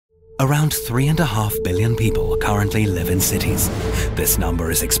Around 3.5 billion people currently live in cities. This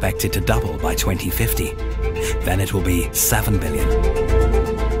number is expected to double by 2050. Then it will be 7 billion.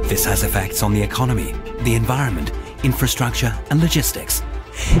 This has effects on the economy, the environment, infrastructure and logistics.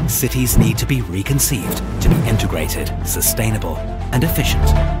 Cities need to be reconceived to be integrated, sustainable and efficient.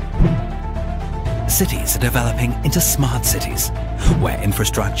 Cities are developing into smart cities, where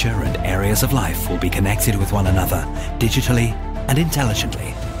infrastructure and areas of life will be connected with one another digitally and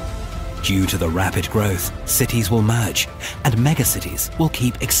intelligently. Due to the rapid growth, cities will merge and megacities will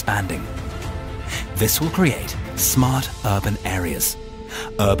keep expanding. This will create smart urban areas,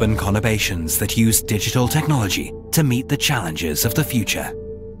 urban conurbations that use digital technology to meet the challenges of the future.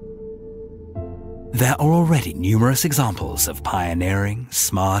 There are already numerous examples of pioneering,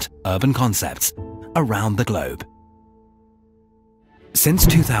 smart urban concepts around the globe. Since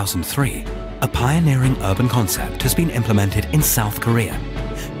 2003, a pioneering urban concept has been implemented in South Korea,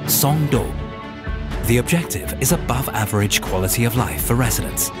 Songdo. The objective is above average quality of life for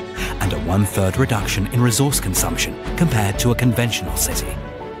residents and a 1/3 reduction in resource consumption compared to a conventional city.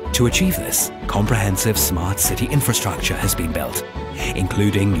 To achieve this, comprehensive smart city infrastructure has been built,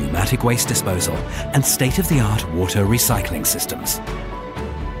 including pneumatic waste disposal and state-of-the-art water recycling systems.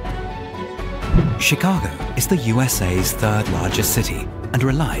 Chicago is the USA's third largest city and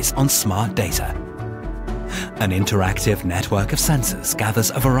relies on smart data. An interactive network of sensors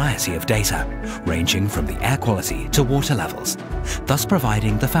gathers a variety of data, ranging from the air quality to water levels, thus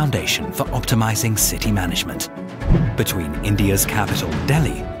providing the foundation for optimizing city management. Between India's capital,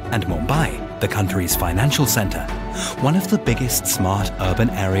 Delhi, and Mumbai, the country's financial center, one of the biggest smart urban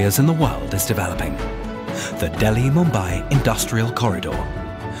areas in the world is developing: the Delhi-Mumbai Industrial Corridor.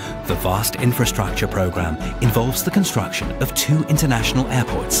 The vast infrastructure program involves the construction of 2 international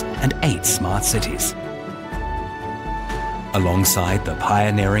airports and 8 smart cities. Alongside the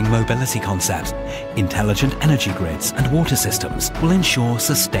pioneering mobility concept, intelligent energy grids and water systems will ensure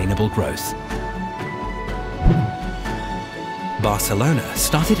sustainable growth. Barcelona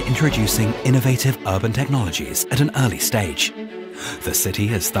started introducing innovative urban technologies at an early stage. The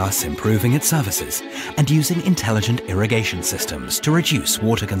city is thus improving its services and using intelligent irrigation systems to reduce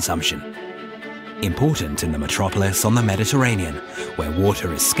water consumption. Important in the metropolis on the Mediterranean, where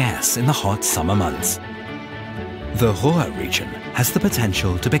water is scarce in the hot summer months. The Ruhr region has the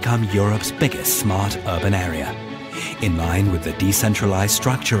potential to become Europe's biggest smart urban area. In line with the decentralized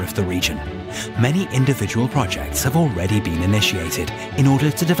structure of the region, many individual projects have already been initiated in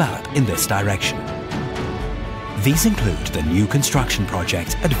order to develop in this direction. These include the new construction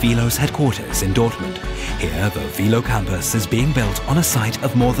project at Wilo's headquarters in Dortmund. Here, the Wilo campus is being built on a site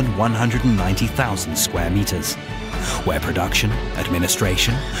of more than 190,000 square meters, where production,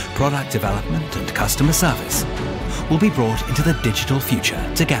 administration, product development and customer service will be brought into the digital future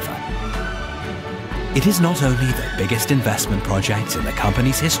together. It is not only the biggest investment project in the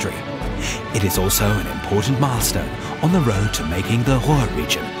company's history, it is also an important milestone on the road to making the Ruhr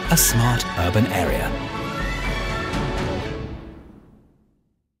region a smart urban area.